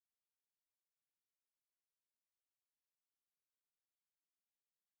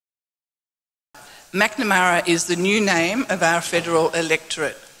Macnamara is the new name of our federal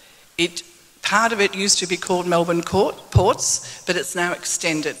electorate. Part of it used to be called Melbourne Ports, but it's now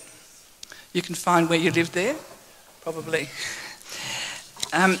extended. You can find where you live there, probably.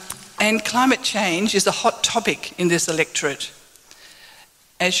 And climate change is a hot topic in this electorate.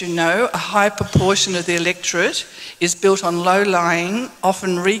 As you know, a high proportion of the electorate is built on low-lying,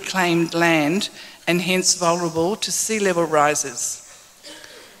 often reclaimed land and hence vulnerable to sea level rises.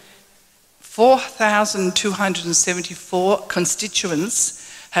 4,274 constituents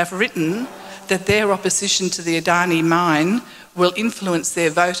have written that their opposition to the Adani mine will influence their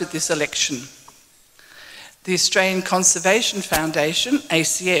vote at this election. The Australian Conservation Foundation,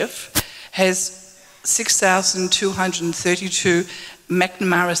 ACF, has 6,232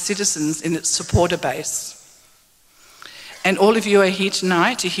 Macnamara citizens in its supporter base. And all of you are here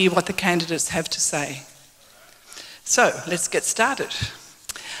tonight to hear what the candidates have to say. So, let's get started.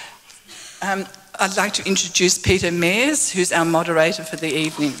 I'd like to introduce Peter Mayers, who's our moderator for the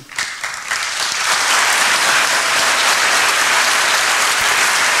evening.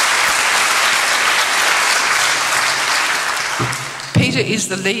 Peter is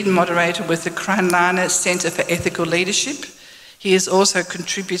the lead moderator with the Macnamara Centre for Ethical Leadership. He is also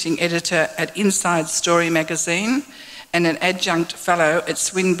contributing editor at Inside Story magazine and an adjunct fellow at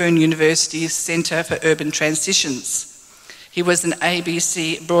Swinburne University's Centre for Urban Transitions. He was an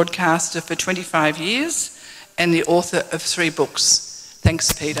ABC broadcaster for 25 years and the author of 3 books.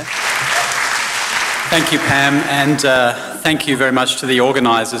 Thanks, Peter. Thank you, Pam, and thank you very much to the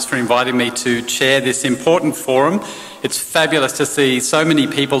organisers for inviting me to chair this important forum. It's fabulous to see so many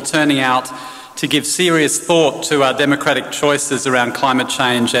people turning out to give serious thought to our democratic choices around climate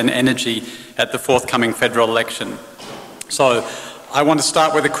change and energy at the forthcoming federal election. So, I want to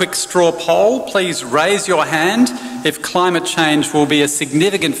start with a quick straw poll. Please raise your hand if climate change will be a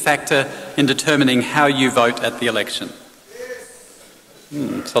significant factor in determining how you vote at the election.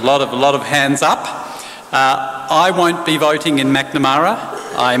 It's a lot of hands up. I won't be voting in Macnamara.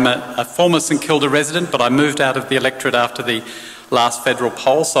 I'm a former St Kilda resident, but I moved out of the electorate after the last federal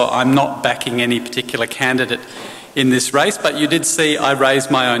poll, so I'm not backing any particular candidate in this race. But you did see I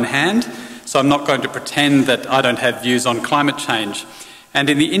raised my own hand, so I'm not going to pretend that I don't have views on climate change. And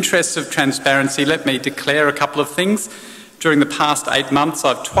in the interests of transparency, let me declare a couple of things. During the past 8 months,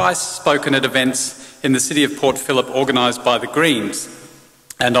 I've twice spoken at events in the city of Port Phillip organised by the Greens.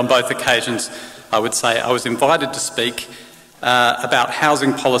 And on both occasions, I would say I was invited to speak about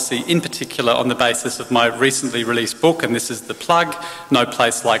housing policy, in particular on the basis of my recently released book, and this is the plug, No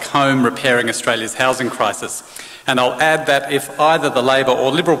Place Like Home, Repairing Australia's Housing Crisis. And I'll add that if either the Labor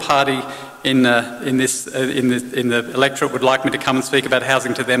or Liberal Party in the electorate would like me to come and speak about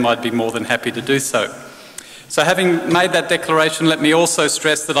housing to them, I'd be more than happy to do so. So having made that declaration, let me also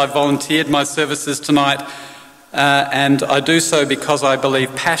stress that I volunteered my services tonight, and I do so because I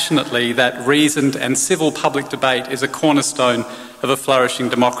believe passionately that reasoned and civil public debate is a cornerstone of a flourishing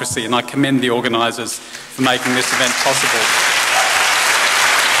democracy, and I commend the organisers for making this event possible.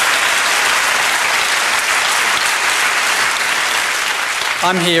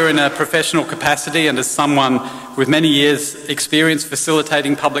 I'm here in a professional capacity and as someone with many years' experience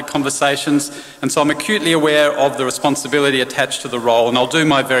facilitating public conversations, and so I'm acutely aware of the responsibility attached to the role, and I'll do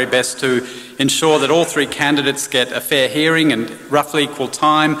my very best to ensure that all 3 candidates get a fair hearing and roughly equal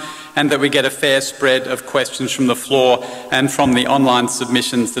time, and that we get a fair spread of questions from the floor and from the online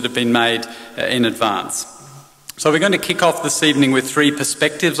submissions that have been made in advance. So we're going to kick off this evening with 3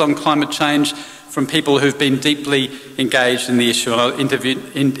 perspectives on climate change from people who've been deeply engaged in the issue, and I'll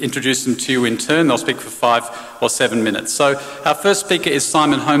introduce them to you in turn. They'll speak for 5 or 7 minutes. So our first speaker is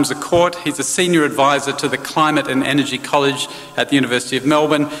Simon Holmes-A-Court. He's a senior advisor to the Climate and Energy College at the University of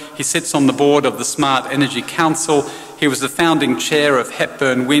Melbourne. He sits on the board of the Smart Energy Council. He was the founding chair of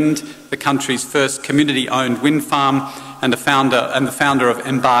Hepburn Wind, the country's first community-owned wind farm, and the founder of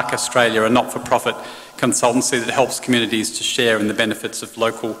Embark Australia, a not-for-profit consultancy that helps communities to share in the benefits of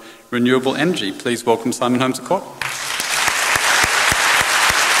local renewable energy. Please welcome Simon Holmes-A-Court.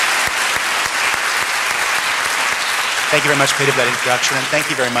 Thank you very much, Peter, for that introduction, and thank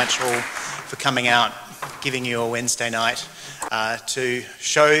you very much all for coming out, giving you a Wednesday night to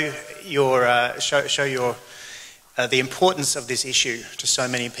show the importance of this issue to so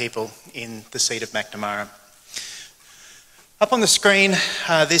many people in the seat of Macnamara. Up on the screen,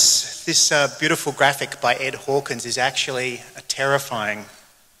 this beautiful graphic by Ed Hawkins is actually a terrifying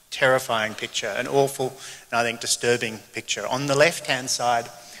picture, an awful and I think disturbing picture. On the left-hand side,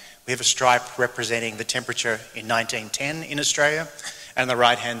 we have a stripe representing the temperature in 1910 in Australia, and on the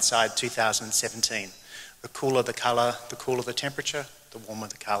right-hand side, 2017, The cooler the colour, the cooler the temperature. The warmer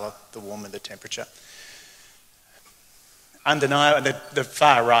the colour, the warmer the temperature. Undeniable, the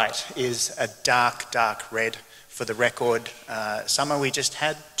far right is a dark, dark red. For the record summer we just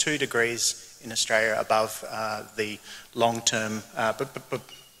had, 2 degrees in Australia above the long-term,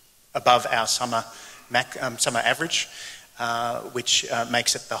 above our summer average, which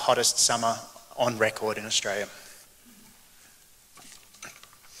makes it the hottest summer on record in Australia.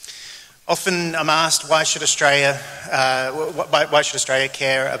 Often I'm asked, why should Australia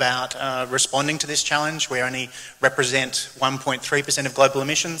care about responding to this challenge? We only represent 1.3% of global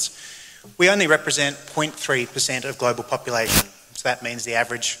emissions. We only represent 0.3% of global population. So that means the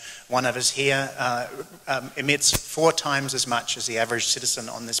average one of us here emits 4 times as much as the average citizen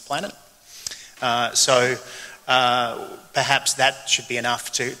on this planet. So perhaps that should be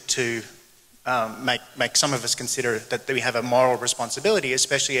enough to make some of us consider that we have a moral responsibility,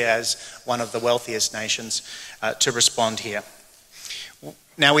 especially as one of the wealthiest nations, to respond here.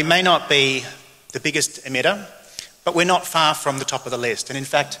 Now, we may not be the biggest emitter, but we're not far from the top of the list. And in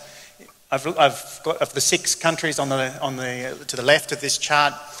fact, I've got, of the 6 countries to the left of this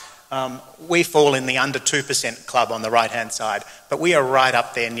chart, we fall in the under 2% club on the right-hand side, but we are right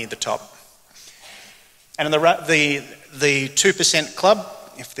up there near the top. And in the 2% club,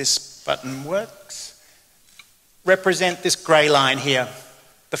 if this button works, represent this grey line here,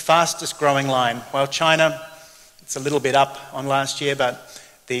 the fastest growing line. While China, it's a little bit up on last year, but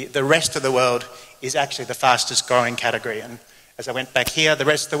the rest of the world is actually the fastest growing category. And as I went back here, the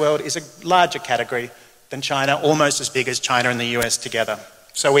rest of the world is a larger category than China, almost as big as China and the US together.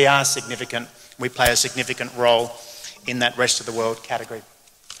 So we are significant. We play a significant role in that rest of the world category.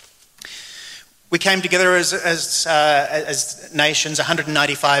 We came together as nations,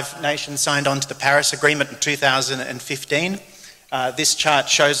 195 nations signed on to the Paris Agreement in 2015. This chart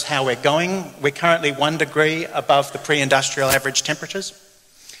shows how we're going. We're currently 1 degree above the pre-industrial average temperatures.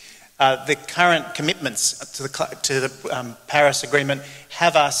 The current commitments to the Paris Agreement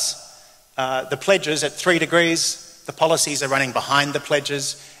have us, the pledges at 3 degrees, the policies are running behind the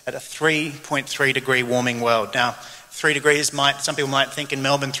pledges at a 3.3 degree warming world. Now, 3 degrees some people might think in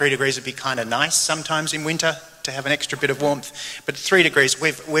Melbourne 3 degrees would be kind of nice sometimes in winter to have an extra bit of warmth, but 3 degrees,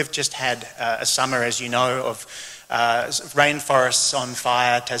 we've just had a summer, as you know, of rainforests on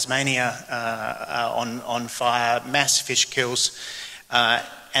fire, Tasmania on fire, mass fish kills,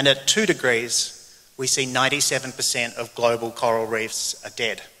 and at 2 degrees we see 97% of global coral reefs are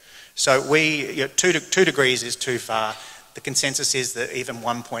dead. So 2 degrees is too far. The consensus is that even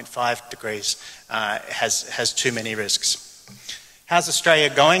 1.5 degrees has too many risks. How's Australia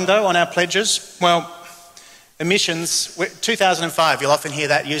going, though, on our pledges? Well, emissions, 2005, you'll often hear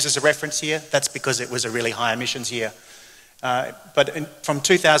that used as a reference here. That's because it was a really high emissions year. From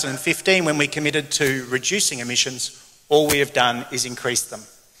 2015, when we committed to reducing emissions, all we have done is increase them.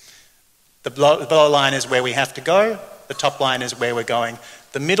 The below line is where we have to go. The top line is where we're going.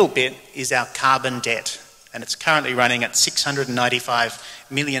 The middle bit is our carbon debt, and it's currently running at 695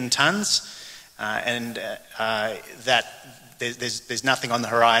 million tonnes, and there's nothing on the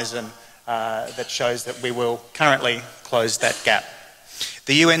horizon that shows that we will currently close that gap.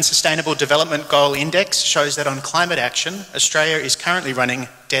 The UN Sustainable Development Goal Index shows that on climate action, Australia is currently running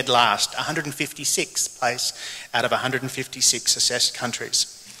dead last, 156th place out of 156 assessed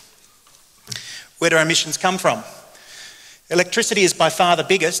countries. Where do our emissions come from? Electricity is by far the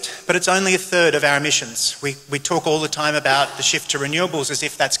biggest, but it's only 1/3 of our emissions. We talk all the time about the shift to renewables as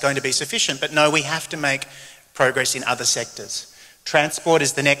if that's going to be sufficient, but no, we have to make progress in other sectors. Transport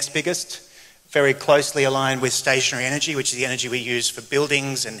is the next biggest, very closely aligned with stationary energy, which is the energy we use for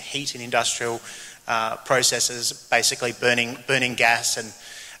buildings and heat in industrial processes, basically burning gas and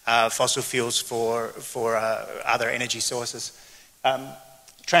fossil fuels for other energy sources.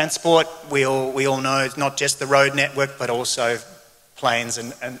 Transport, we all know, it's not just the road network, but also planes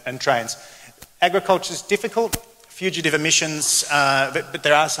and trains. Agriculture is difficult. Fugitive emissions, but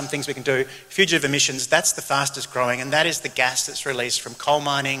there are some things we can do. Fugitive emissions, that's the fastest growing, and that is the gas that's released from coal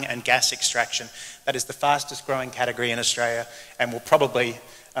mining and gas extraction. That is the fastest growing category in Australia, and will probably,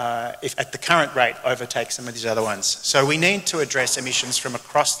 if at the current rate, overtake some of these other ones. So we need to address emissions from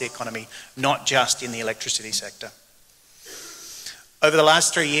across the economy, not just in the electricity sector. Over the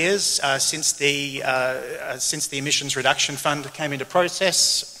last 3 years, since the Emissions Reduction Fund came into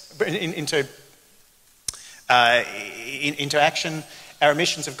into action, our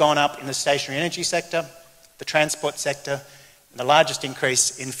emissions have gone up in the stationary energy sector, the transport sector, and the largest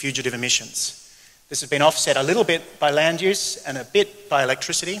increase in fugitive emissions. This has been offset a little bit by land use and a bit by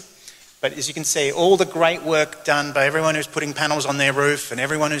electricity, but as you can see, all the great work done by everyone who's putting panels on their roof and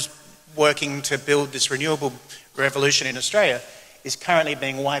everyone who's working to build this renewable revolution in Australia is currently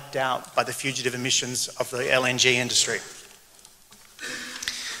being wiped out by the fugitive emissions of the LNG industry.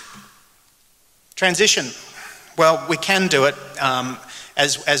 Transition. Well, we can do it,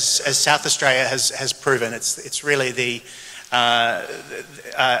 as South Australia has proven. It's really the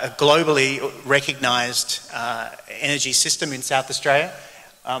globally recognised energy system in South Australia.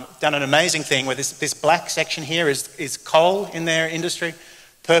 Done an amazing thing where this black section here is coal in their industry.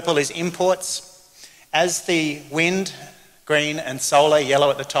 Purple is imports. As the wind, green and solar, yellow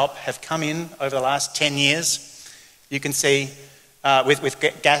at the top, have come in over the last 10 years, you can see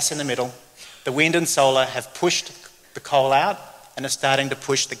with gas in the middle, the wind and solar have pushed the coal out and are starting to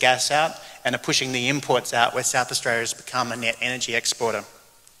push the gas out and are pushing the imports out, where South Australia has become a net energy exporter.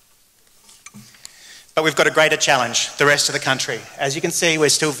 But we've got a greater challenge, the rest of the country. As you can see, we're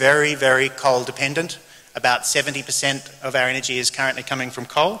still very, very coal dependent. About 70% of our energy is currently coming from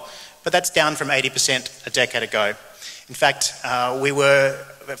coal, but that's down from 80% a decade ago. In fact,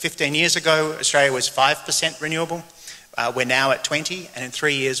 15 years ago, Australia was 5% renewable. We're now at 20, and in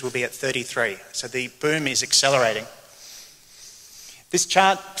 3 years we'll be at 33. So the boom is accelerating. This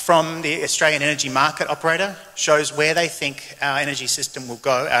chart from the Australian Energy Market Operator shows where they think our energy system will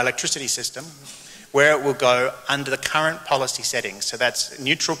go, our electricity system, where it will go under the current policy settings. So that's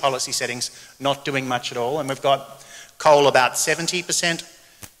neutral policy settings, not doing much at all. And we've got coal about 70%,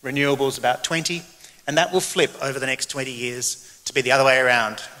 renewables about 20%, and that will flip over the next 20 years to be the other way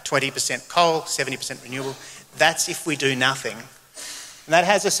around. 20% coal, 70% renewable. That's if we do nothing. And that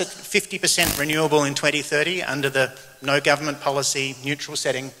has us at 50% renewable in 2030 under the no government policy, neutral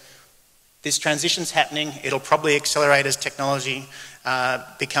setting. This transition's happening. It'll probably accelerate as technology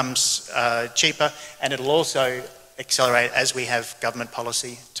becomes cheaper, and it'll also accelerate as we have government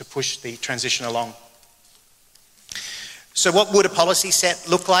policy to push the transition along. So what would a policy set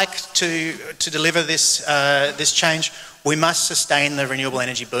look like to deliver this change? We must sustain the renewable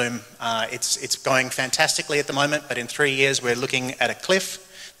energy boom. It's going fantastically at the moment, but in 3 years we're looking at a cliff.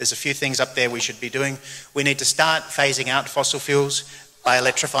 There's a few things up there we should be doing. We need to start phasing out fossil fuels by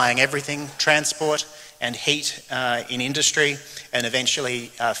electrifying everything, transport and heat in industry, and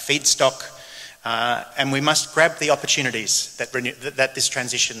eventually feedstock. And we must grab the opportunities that this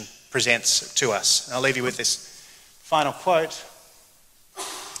transition presents to us. And I'll leave you with this final quote.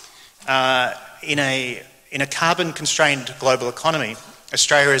 In a carbon-constrained global economy,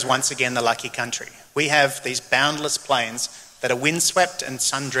 Australia is once again the lucky country. We have these boundless plains that are windswept and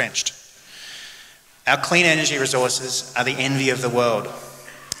sun-drenched. Our clean energy resources are the envy of the world.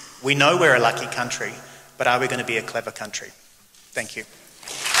 We know we're a lucky country, but are we going to be a clever country? Thank you.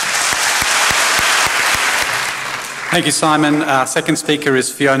 Thank you, Simon. Our second speaker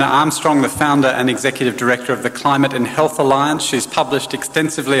is Fiona Armstrong, the founder and executive director of the Climate and Health Alliance. She's published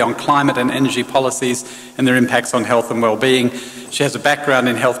extensively on climate and energy policies and their impacts on health and well-being. She has a background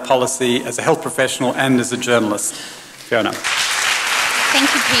in health policy as a health professional and as a journalist. Fiona.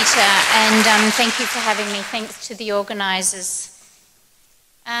 Thank you, Peter, and thank you for having me. Thanks to the organisers.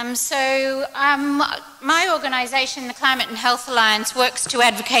 My organisation, the Climate and Health Alliance, works to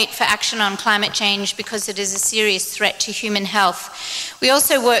advocate for action on climate change because it is a serious threat to human health. We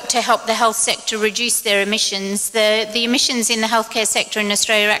also work to help the health sector reduce their emissions. The emissions in the healthcare sector in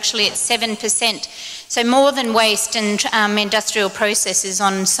Australia are actually at 7%, so more than waste and industrial processes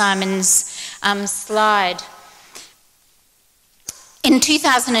on Simon's slide. In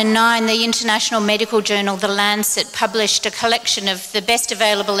 2009, the international medical journal, The Lancet, published a collection of the best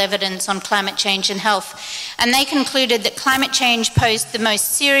available evidence on climate change and health, and they concluded that climate change posed the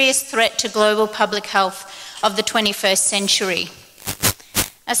most serious threat to global public health of the 21st century.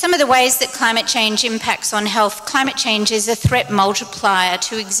 Now, some of the ways that climate change impacts on health: climate change is a threat multiplier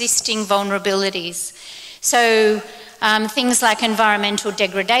to existing vulnerabilities. So things like environmental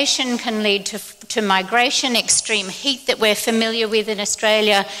degradation can lead to migration. Extreme heat that we're familiar with in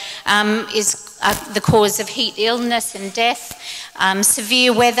Australia is the cause of heat illness and death.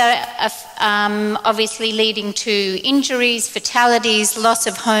 Severe weather obviously leading to injuries, fatalities, loss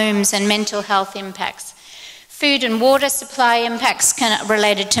of homes and mental health impacts. Food and water supply impacts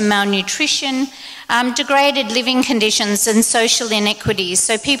related to malnutrition, degraded living conditions and social inequities.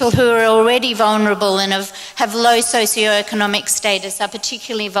 So people who are already vulnerable and have low socioeconomic status are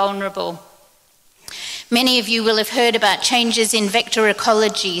particularly vulnerable. Many of you will have heard about changes in vector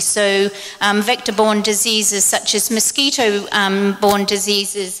ecology, so vector-borne diseases such as mosquito-borne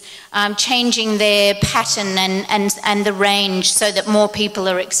diseases changing their pattern and the range so that more people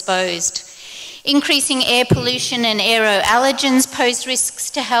are exposed. Increasing air pollution and aeroallergens pose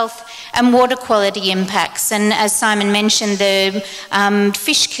risks to health, and water quality impacts. And as Simon mentioned, the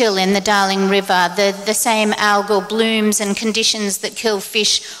fish kill in the Darling River, the same algal blooms and conditions that kill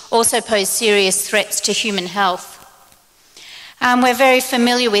fish also pose serious threats to human health. We're very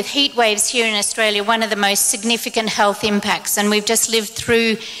familiar with heat waves here in Australia, one of the most significant health impacts, and we've just lived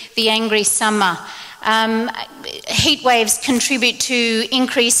through the angry summer. Heat waves contribute to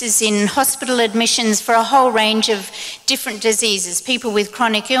increases in hospital admissions for a whole range of different diseases. People with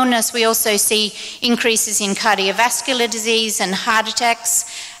chronic illness, we also see increases in cardiovascular disease and heart attacks,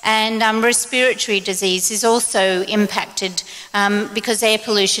 and respiratory disease is also impacted because air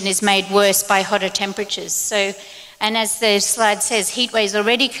pollution is made worse by hotter temperatures. So, and as the slide says, heat waves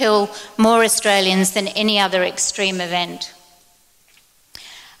already kill more Australians than any other extreme event.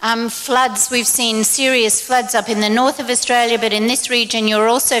 Floods, we've seen serious floods up in the north of Australia, but in this region you're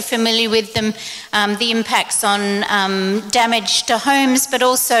also familiar with them, the impacts on damage to homes, but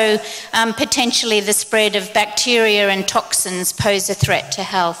also potentially the spread of bacteria and toxins pose a threat to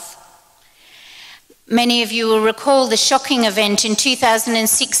health. Many of you will recall the shocking event in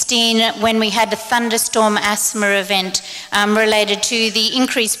 2016 when we had a thunderstorm asthma event related to the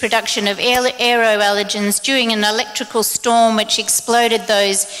increased production of aeroallergens during an electrical storm which exploded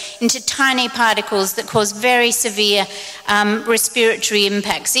those into tiny particles that caused very severe respiratory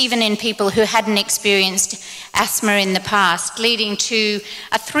impacts, even in people who hadn't experienced asthma in the past, leading to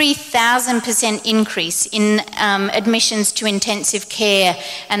a 3,000% increase in admissions to intensive care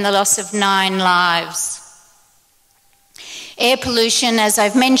and the loss of 9 lives. Air pollution, as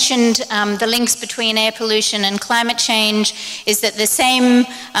I've mentioned, the links between air pollution and climate change is that the same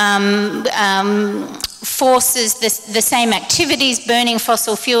forces, the same activities, burning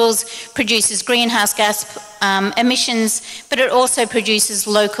fossil fuels produces greenhouse gas emissions, but it also produces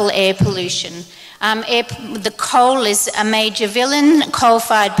local air pollution. The coal is a major villain.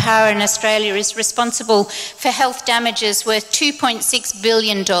 Coal-fired power in Australia is responsible for health damages worth $2.6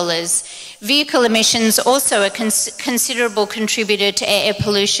 billion. Vehicle emissions also a considerable contributor to air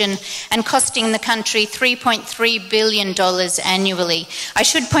pollution and costing the country $3.3 billion annually. I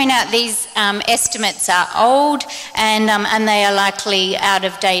should point out these estimates are old and they are likely out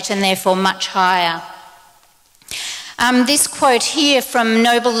of date and therefore much higher. This quote here from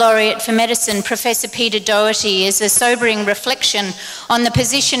Nobel Laureate for Medicine, Professor Peter Doherty, is a sobering reflection on the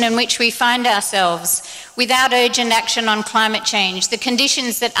position in which we find ourselves. Without urgent action on climate change, the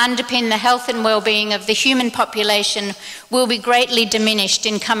conditions that underpin the health and well-being of the human population will be greatly diminished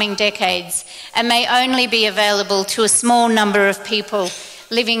in coming decades and may only be available to a small number of people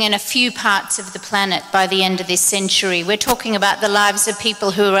living in a few parts of the planet by the end of this century. We're talking about the lives of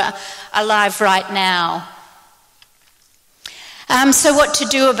people who are alive right now. So what to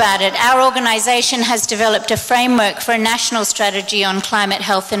do about it? Our organisation has developed a framework for a national strategy on climate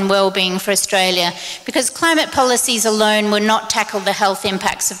health and wellbeing for Australia, because climate policies alone will not tackle the health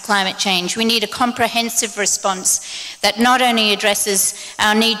impacts of climate change. We need a comprehensive response that not only addresses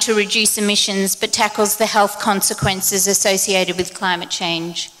our need to reduce emissions, but tackles the health consequences associated with climate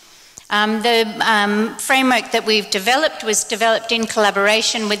change. The framework that we've developed was developed in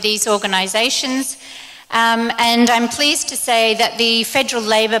collaboration with these organisations. And I'm pleased to say that the Federal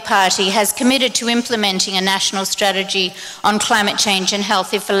Labor Party has committed to implementing a national strategy on climate change and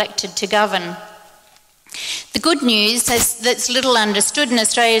health if elected to govern. The good news that's little understood in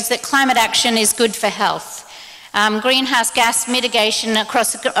Australia is that climate action is good for health. Greenhouse gas mitigation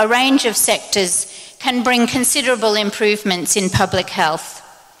across a range of sectors can bring considerable improvements in public health.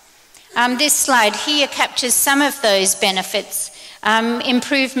 This slide here captures some of those benefits.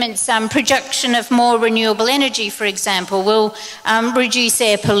 Improvements, production of more renewable energy, for example, will reduce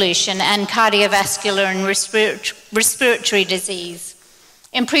air pollution and cardiovascular and respiratory disease.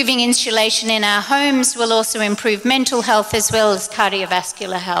 Improving insulation in our homes will also improve mental health as well as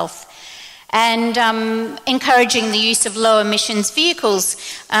cardiovascular health. And encouraging the use of low emissions vehicles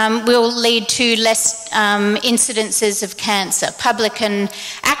will lead to less incidences of cancer. Public and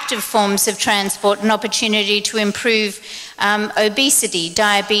active forms of transport, an opportunity to improve obesity,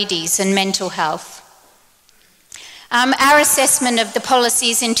 diabetes and mental health. Our assessment of the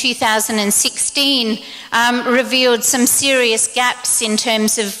policies in 2016 revealed some serious gaps in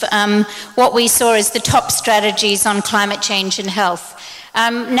terms of what we saw as the top strategies on climate change and health.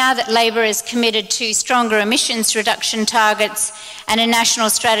 Now that Labor is committed to stronger emissions reduction targets and a national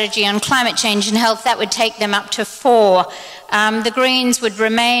strategy on climate change and health, that would take them up to 4. The Greens would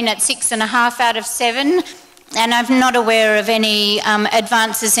remain at 6.5 out of 7, and I'm not aware of any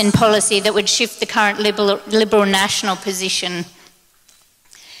advances in policy that would shift the current Liberal national position.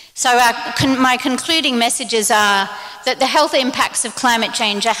 So my concluding messages are that the health impacts of climate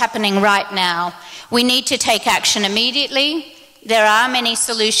change are happening right now. We need to take action immediately. There are many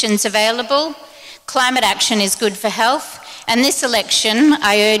solutions available. Climate action is good for health. And this election,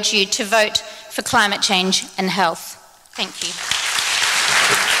 I urge you to vote for climate change and health. Thank you.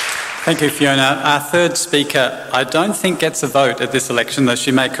 Thank you, Fiona. Our third speaker, I don't think gets a vote at this election, though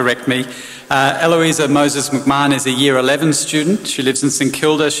she may correct me. Eloisa Moses McMahon is a Year 11 student. She lives in St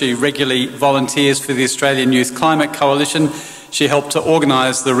Kilda. She regularly volunteers for the Australian Youth Climate Coalition. She helped to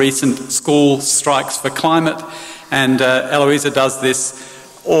organise the recent school strikes for climate, and Eloisa does this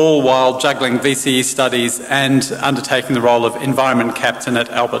all while juggling VCE studies and undertaking the role of environment captain at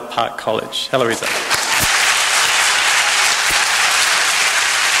Albert Park College. Eloisa.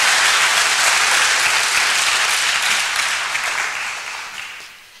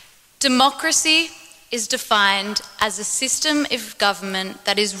 Democracy is defined as a system of government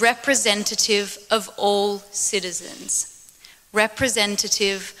that is representative of all citizens.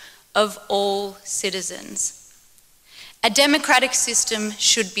 Representative of all citizens. A democratic system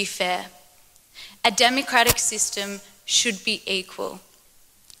should be fair. A democratic system should be equal.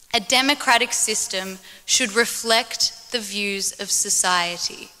 A democratic system should reflect the views of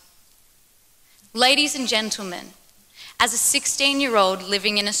society. Ladies and gentlemen, as a 16-year-old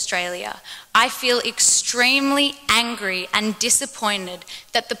living in Australia, I feel extremely angry and disappointed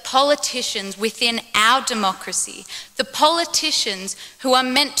that the politicians within our democracy, the politicians who are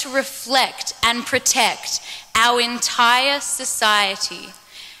meant to reflect and protect our entire society,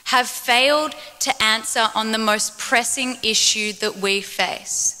 have failed to answer on the most pressing issue that we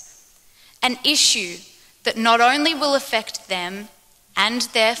face. An issue that not only will affect them and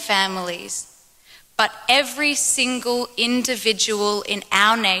their families, but every single individual in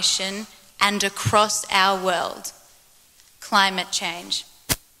our nation and across our world. Climate change.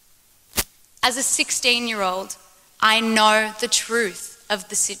 As a 16-year-old, I know the truth of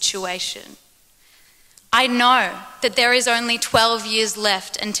the situation. I know that there is only 12 years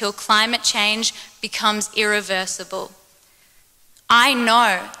left until climate change becomes irreversible. I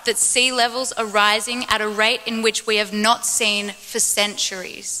know that sea levels are rising at a rate in which we have not seen for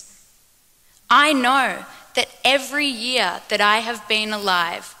centuries. I know that every year that I have been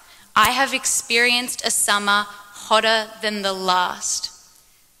alive, I have experienced a summer hotter than the last.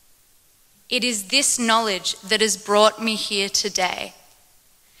 It is this knowledge that has brought me here today,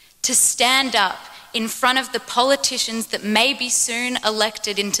 to stand up in front of the politicians that may be soon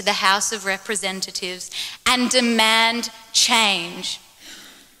elected into the House of Representatives and demand change.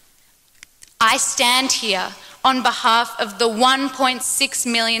 I stand here on behalf of the 1.6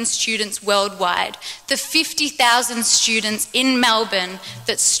 million students worldwide, the 50,000 students in Melbourne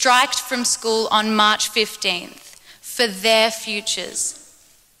that striked from school on March 15th, for their futures.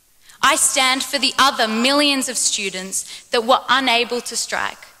 I stand for the other millions of students that were unable to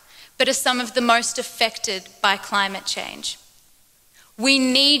strike, but are some of the most affected by climate change. We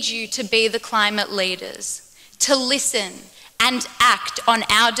need you to be the climate leaders, to listen and act on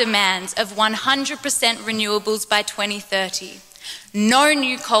our demands of 100% renewables by 2030, no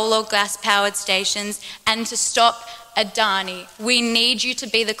new coal or gas-powered stations, and to stop Adani. We need you to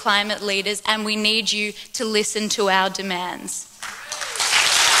be the climate leaders, and we need you to listen to our demands.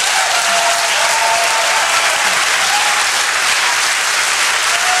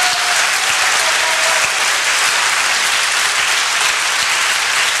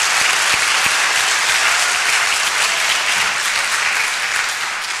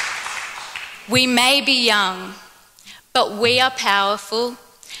 We may be young, but we are powerful,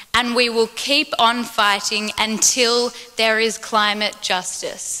 and we will keep on fighting until there is climate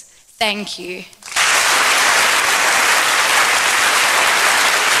justice. Thank you.